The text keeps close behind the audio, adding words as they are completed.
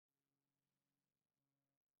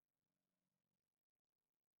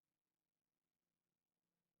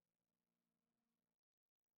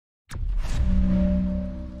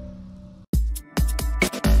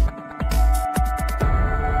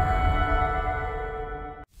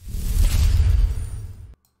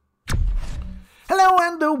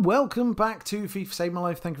And welcome back to FIFA Save My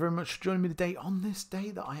Life. Thank you very much for joining me today on this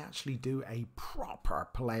day that I actually do a proper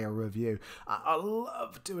player review. I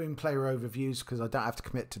love doing player overviews because I don't have to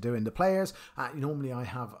commit to doing the players. Normally I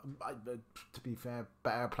have, to be fair,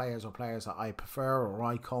 better players or players that I prefer or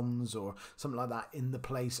icons or something like that in the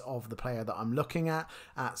place of the player that I'm looking at.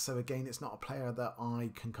 So again, it's not a player that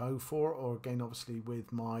I can go for, or again, obviously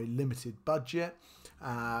with my limited budget,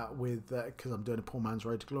 because I'm doing a poor man's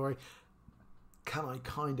road to glory. Can I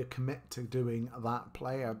kind of commit to doing that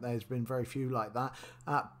player? There's been very few like that.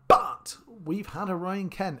 But we've had a Ryan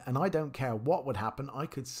Kent, and I don't care what would happen. I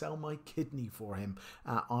could sell my kidney for him.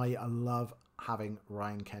 I love having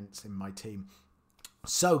Ryan Kents in my team.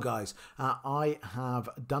 So guys, I have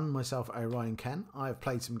done myself a Ryan Kent. I have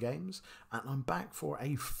played some games, and I'm back for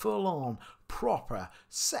a full-on, proper,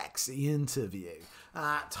 sexy interview.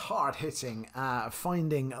 It's hard-hitting,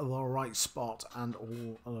 finding the right spot, and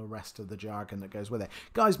all the rest of the jargon that goes with it.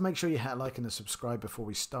 Guys, make sure you hit a like and a subscribe before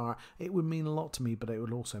we start. It would mean a lot to me, but it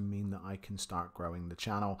would also mean that I can start growing the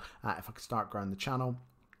channel. If I can start growing the channel,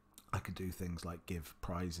 I could do things like give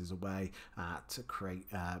prizes away to create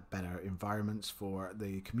better environments for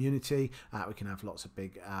the community. We can have lots of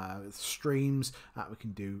big streams. We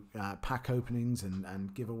can do pack openings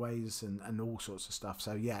and giveaways and all sorts of stuff.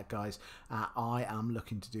 So yeah, guys, I am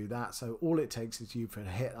looking to do that. So all it takes is you to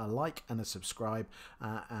hit a like and a subscribe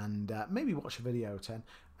and maybe watch a video or 10.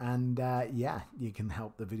 And yeah, you can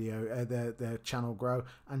help the video, the channel grow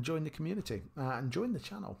and join the community and join the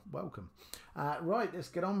channel. Welcome. Right, let's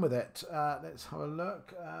get on with it. Let's have a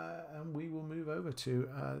look and we will move over to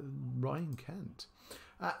Ryan Kent.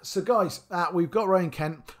 So guys, we've got Ryan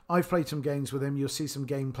Kent. I've played some games with him. You'll see some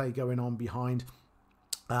gameplay going on behind.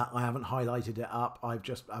 I haven't highlighted it up.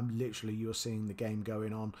 I'm literally, you're seeing the game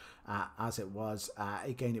going on as it was.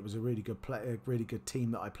 Again, it was a really good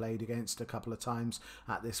team that I played against a couple of times.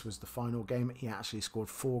 This was the final game. He actually scored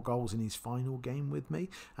 4 goals in his final game with me.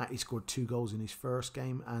 He scored 2 goals in his first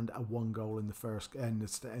game and 1 goal in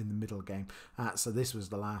the middle game. So this was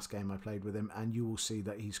the last game I played with him, and you will see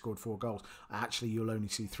that he scored 4 goals. Actually, you'll only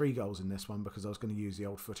see 3 goals in this one because I was going to use the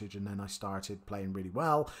old footage, and then I started playing really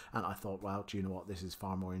well, and I thought, well, do you know what? This is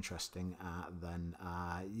far more interesting than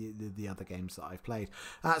the other games that I've played.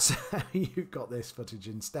 So you got this footage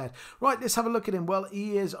instead. Right, let's have a look at him. Well,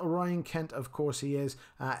 he is Ryan Kent, of course he is.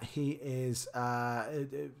 He is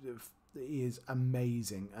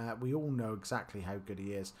amazing. We all know exactly how good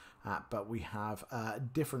he is, but we have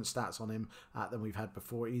different stats on him than we've had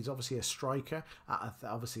before. He's obviously a striker.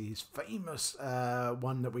 Obviously his famous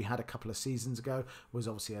one that we had a couple of seasons ago was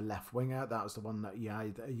obviously a left winger. That was the one that, yeah,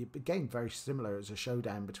 again, very similar. It was a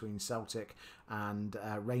showdown between Celtic and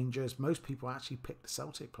Rangers. Most people actually picked the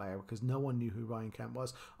Celtic player because no one knew who Ryan Kent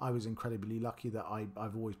was. I was incredibly lucky that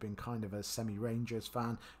I've always been kind of a semi-Rangers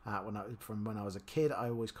fan. From when I was a kid, I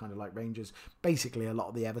always kind of liked Rangers. Basically, a lot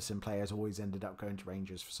of the Everton players always ended up going to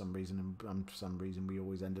Rangers for some reason, and for some reason we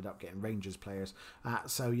always ended up getting Rangers players.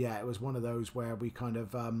 So yeah, it was one of those where we kind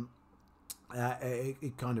of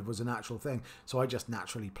it kind of was a natural thing. So I just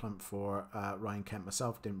naturally plumped for Ryan Kent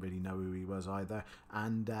myself. Didn't really know who he was either,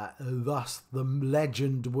 and thus the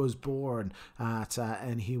legend was born.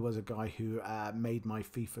 And he was a guy who made my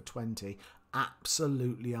FIFA 20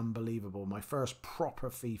 absolutely unbelievable. My first proper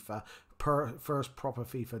FIFA.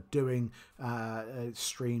 Doing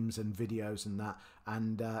streams and videos and that,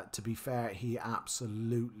 and to be fair, he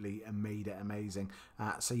absolutely made it amazing.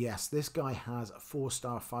 So yes, this guy has a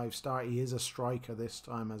 4-star, 5-star. He is a striker this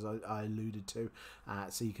time, as I alluded to.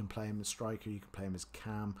 So you can play him as striker, you can play him as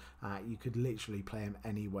cam, you could literally play him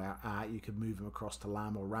anywhere. You could move him across to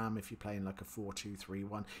lamb or ram if you're playing like a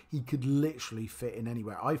 4-2-3-1. He could literally fit in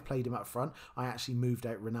anywhere. I've played him up front. I actually moved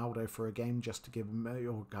out Ronaldo for a game just to give him,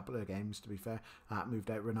 or a couple of games to be fair.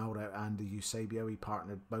 Moved out Ronaldo and Eusebio. He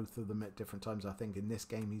partnered both of them at different times. I think in this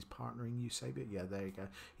game he's partnering Eusebio. Yeah, there you go.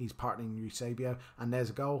 He's partnering Eusebio, and there's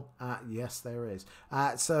a goal. Yes, there is.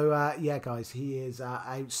 Yeah, guys, he is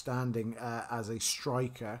outstanding as a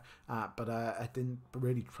striker, but I didn't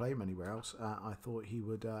really play him anywhere else. I thought he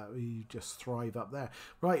would he'd just thrive up there.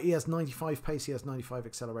 Right, he has 95 pace, he has 95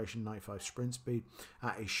 acceleration, 95 sprint speed.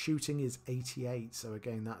 His shooting is 88, so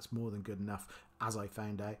again, that's more than good enough, as I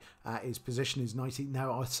found out. His position is 90.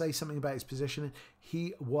 Now, I'll say something about his positioning.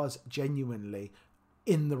 He was genuinely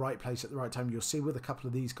in the right place at the right time. You'll see with a couple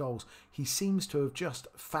of these goals, he seems to have just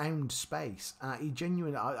found space. He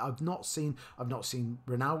genuinely, I've not seen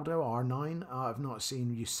Ronaldo R9. I've not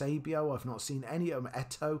seen Eusebio. I've not seen any of them,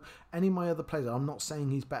 Eto, any of my other players. I'm not saying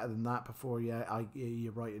he's better than that. Before you're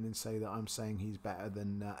writing and say that I'm saying he's better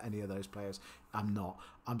than any of those players. I'm not.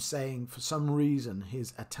 I'm saying for some reason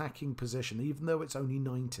his attacking position, even though it's only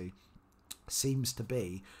 90, seems to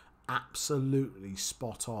be absolutely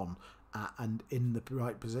spot on. And in the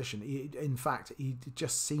right position. In fact, he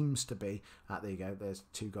just seems to be... there you go, there's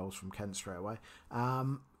 2 goals from Kent straight away.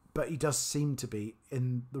 But he does seem to be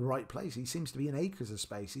in the right place. He seems to be in acres of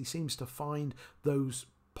space. He seems to find those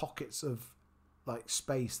pockets of like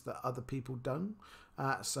space that other people don't.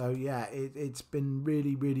 So yeah, it's been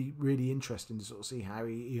really, really, really interesting to sort of see how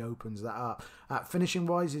he opens that up. Finishing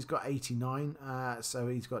wise, he's got 89, so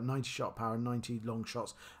he's got 90 shot power, 90 long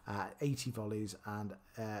shots, 80 volleys, and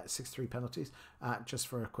 63 penalties. Just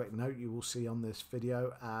for a quick note, you will see on this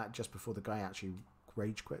video, just before the guy actually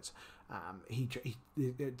rage quits,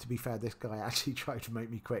 to be fair, this guy actually tried to make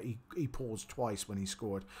me quit. He paused twice when he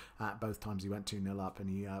scored. Both times he went 2-0 up, and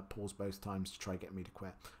he paused both times to try to get me to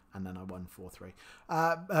quit. And then I won 4-3,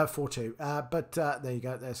 4-2. But there you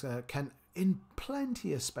go. There's Kent in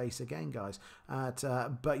plenty of space again, guys.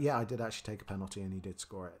 But yeah, I did actually take a penalty, and he did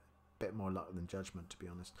score it. Bit more luck than judgment, to be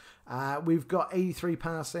honest. We've got 83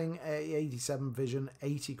 passing, 87 vision,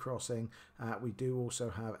 80 crossing. We do also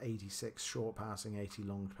have 86 short passing, 80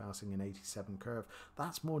 long passing, and 87 curve.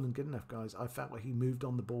 That's more than good enough, guys. I felt like he moved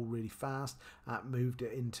on the ball really fast, moved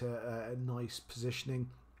it into a nice positioning.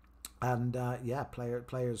 And yeah,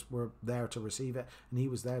 players were there to receive it, and he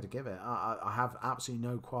was there to give it. I have absolutely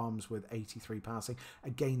no qualms with 83 passing.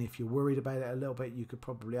 Again, if you're worried about it a little bit, you could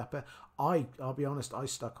probably up it. I'll be honest, I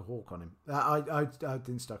stuck a hawk on him. I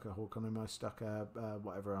didn't stuck a hawk on him. I stuck a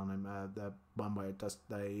whatever on him. The one where it does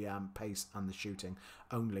the pace and the shooting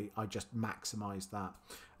only. I just maximised that.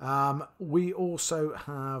 We also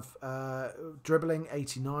have dribbling,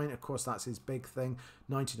 89. Of course, that's his big thing.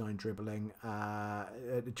 99 dribbling,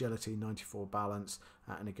 agility, 94 balance,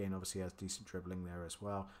 and again, obviously, he has decent dribbling there as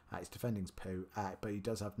well. His defending's poo, but he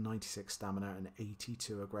does have 96 stamina and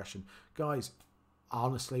 82 aggression. Guys,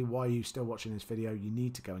 honestly, why are you still watching this video? You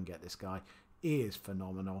need to go and get this guy. He is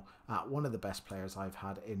phenomenal. One of the best players I've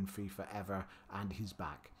had in FIFA ever, and he's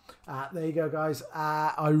back. There you go, guys.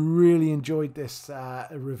 I really enjoyed this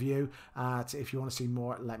review. If you want to see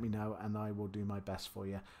more, let me know, and I will do my best for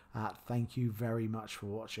you. Thank you very much for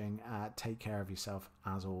watching. Take care of yourself,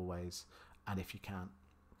 as always. And if you can't,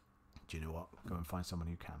 do you know what? Go and find someone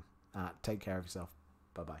who can. Take care of yourself.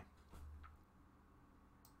 Bye-bye.